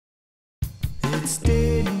It's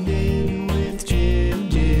Din-Din with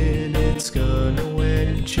Jin-Jin. It's gonna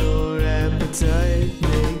whet your appetite.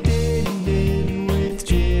 Make Din-Din with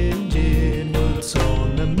Jin-Jin. What's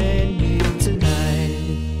on the menu tonight?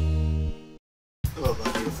 Hello,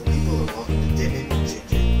 my beautiful people, and welcome to Din-Din with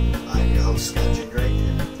Jin-Jin. I'm your host, Jindrake,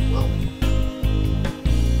 and well,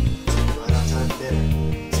 it's right on time for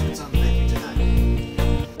dinner. See what's on the menu tonight.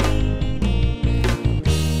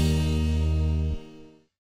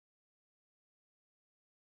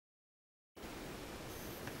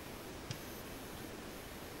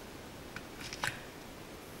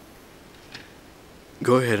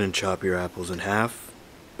 Go ahead and chop your apples in half,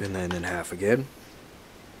 and then in half again.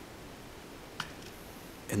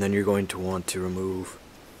 And then you're going to want to remove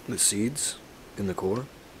the seeds in the core.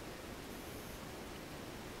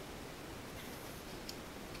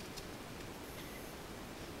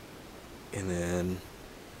 And then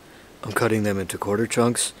I'm cutting them into quarter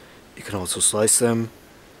chunks. You can also slice them,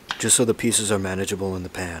 just so the pieces are manageable in the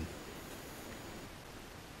pan.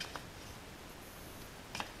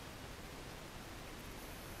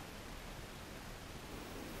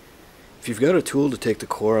 If you've got a tool to take the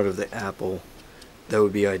core out of the apple, that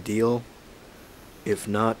would be ideal. If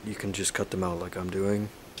not, you can just cut them out like I'm doing.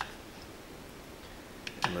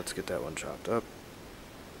 And let's get that one chopped up.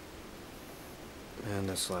 And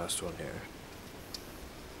this last one here.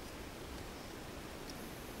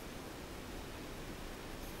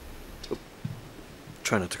 Oop.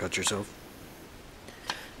 Try not to cut yourself.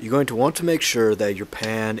 You're going to want to make sure that your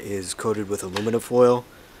pan is coated with aluminum foil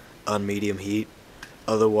on medium heat.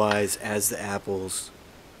 Otherwise, as the apples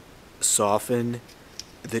soften,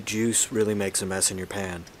 the juice really makes a mess in your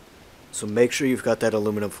pan. So make sure you've got that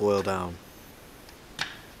aluminum foil down.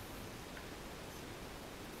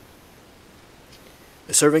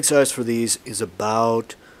 The serving size for these is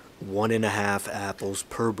about 1.5 apples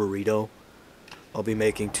per burrito. I'll be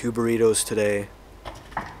making 2 burritos today.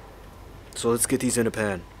 So let's get these in a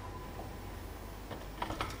pan.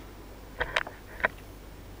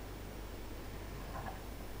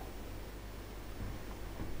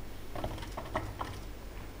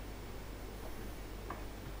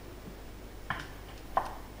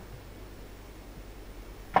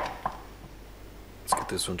 Let's get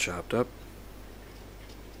this one chopped up.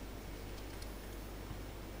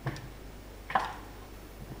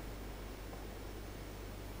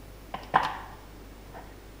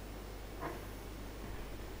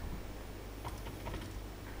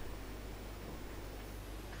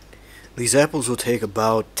 These apples will take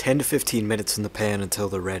about 10 to 15 minutes in the pan until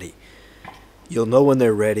they're ready. You'll know when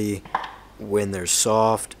they're ready when they're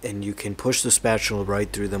soft, and you can push the spatula right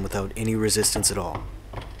through them without any resistance at all.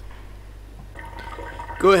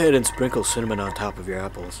 Go ahead and sprinkle cinnamon on top of your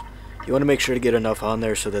apples. You want to make sure to get enough on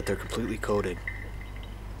there so that they're completely coated.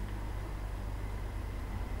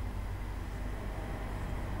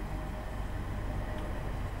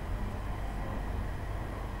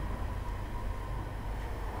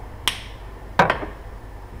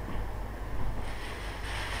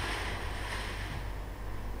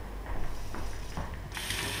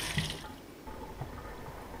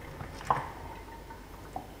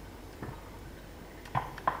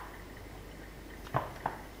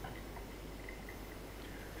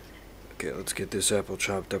 Okay, let's get this apple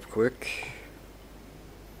chopped up quick.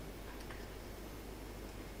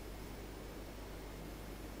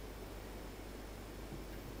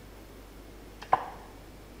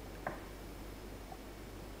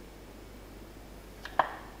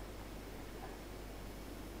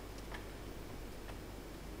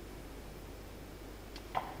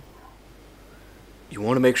 You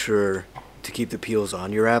want to make sure to keep the peels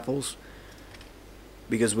on your apples,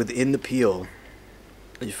 because within the peel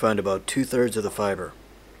you find about 2/3 of the fiber,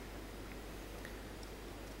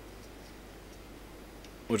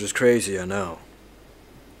 which is crazy, I know,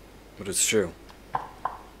 but it's true.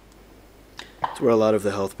 It's where a lot of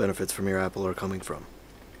the health benefits from your apple are coming from.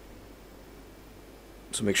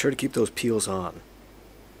 So make sure to keep those peels on.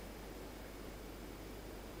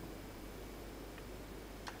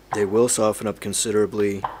 They will soften up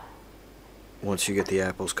considerably once you get the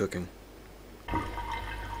apples cooking.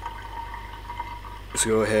 So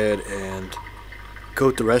go ahead and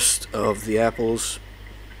coat the rest of the apples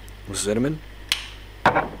with cinnamon.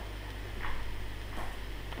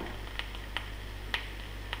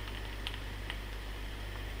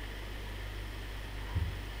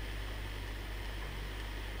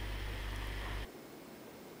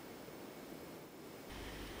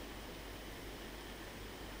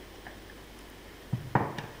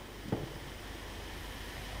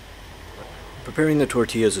 Preparing the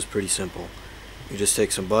tortillas is pretty simple. You just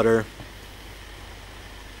take some butter,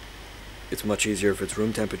 It's much easier if it's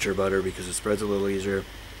room temperature butter because it spreads a little easier.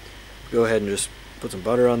 Go ahead and just put some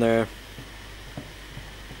butter on there.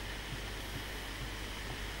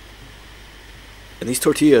 And these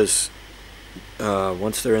tortillas,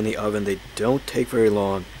 once they're in the oven, they don't take very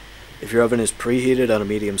long. If your oven is preheated on a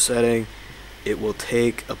medium setting, it will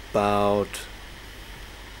take about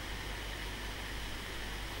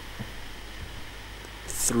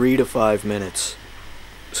 3 to 5 minutes.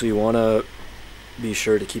 So you want to be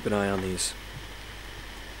sure to keep an eye on these.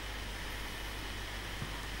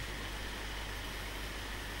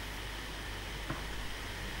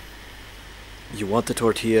 You want the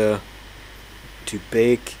tortilla to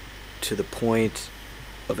bake to the point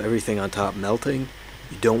of everything on top melting.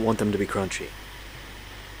 You don't want them to be crunchy.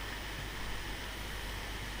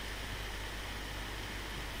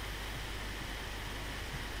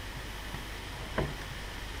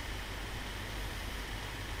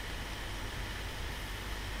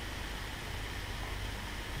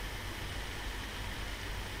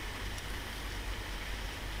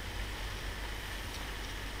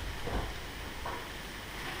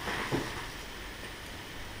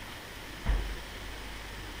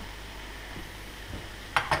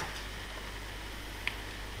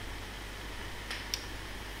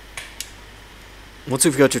 Once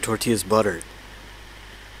you've got your tortillas buttered,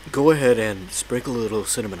 go ahead and sprinkle a little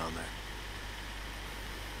cinnamon on there.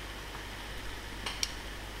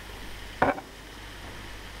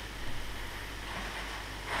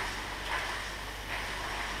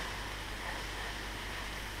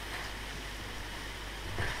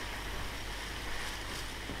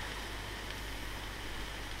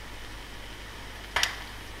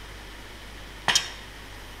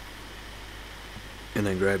 And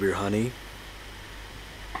then grab your honey.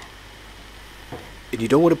 And you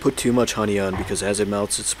don't want to put too much honey on because as it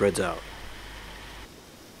melts, it spreads out.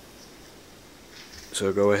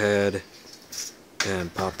 So go ahead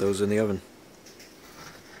and pop those in the oven.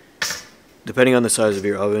 Depending on the size of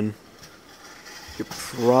your oven, you're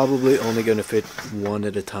probably only going to fit one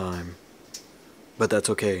at a time. But that's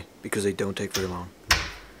okay because they don't take very long.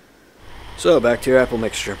 So back to your apple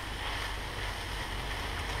mixture.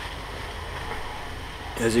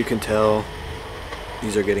 As you can tell,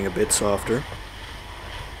 these are getting a bit softer,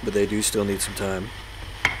 but they do still need some time.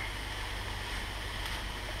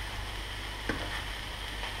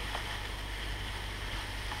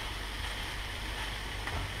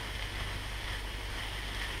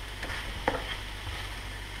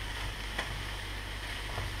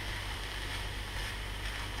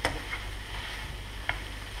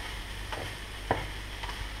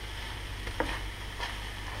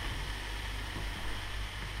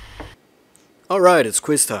 Alright, it's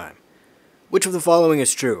quiz time. Which of the following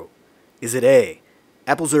is true? Is it A,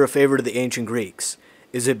 apples are a favorite of the ancient Greeks?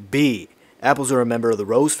 Is it B, apples are a member of the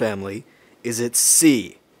rose family? Is it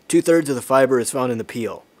C, 2/3 of the fiber is found in the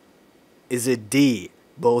peel? Is it D,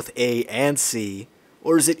 both A and C?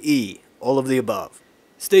 Or is it E, all of the above?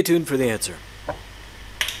 Stay tuned for the answer.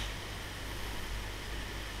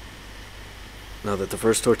 Now that the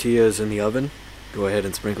first tortilla is in the oven, go ahead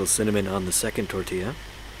and sprinkle cinnamon on the second tortilla.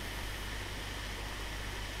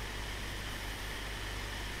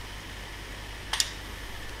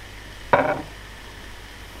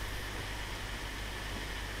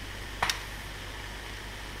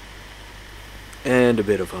 And a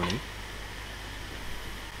bit of honey.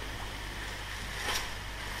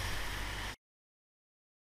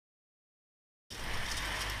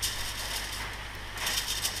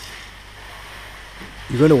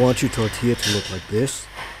 You're going to want your tortilla to look like this.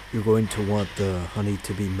 You're going to want the honey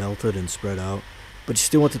to be melted and spread out, but you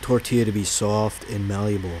still want the tortilla to be soft and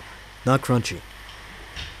malleable, not crunchy.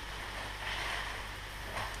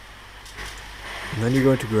 And then you're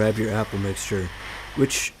going to grab your apple mixture,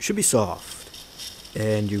 which should be soft.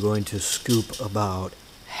 And you're going to scoop about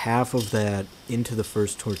half of that into the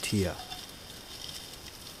first tortilla.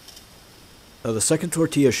 Now the second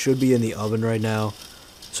tortilla should be in the oven right now,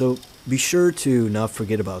 so be sure to not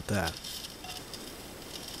forget about that.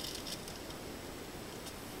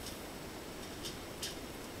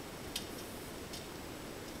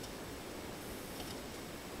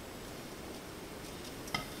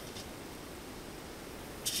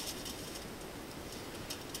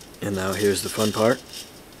 And now here's the fun part.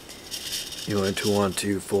 You're going to want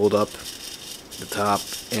to fold up the top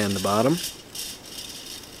and the bottom.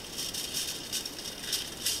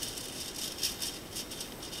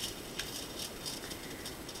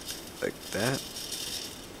 Like that.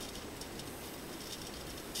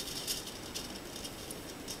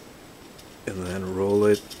 And then roll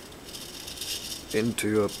it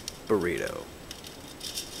into a burrito.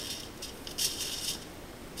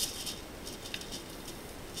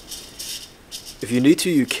 If you need to,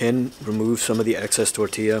 you can remove some of the excess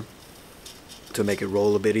tortilla to make it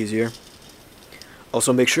roll a bit easier.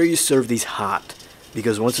 Also, make sure you serve these hot,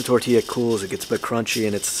 because once the tortilla cools, it gets a bit crunchy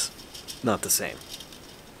and it's not the same.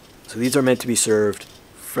 So these are meant to be served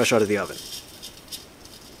fresh out of the oven.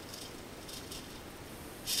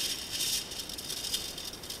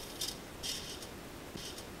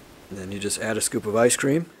 And then you just add a scoop of ice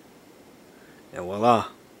cream, and voila,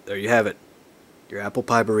 there you have it, your apple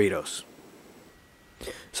pie burritos.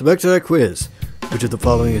 So back to that quiz. Which of the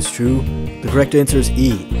following is true? The correct answer is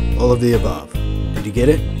E, all of the above. Did you get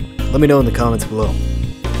it? Let me know in the comments below.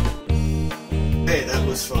 Hey, that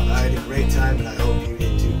was fun. I had a great time, and I hope you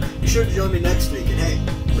did too. Be sure to join me next week, and hey,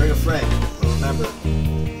 bring a friend. But remember,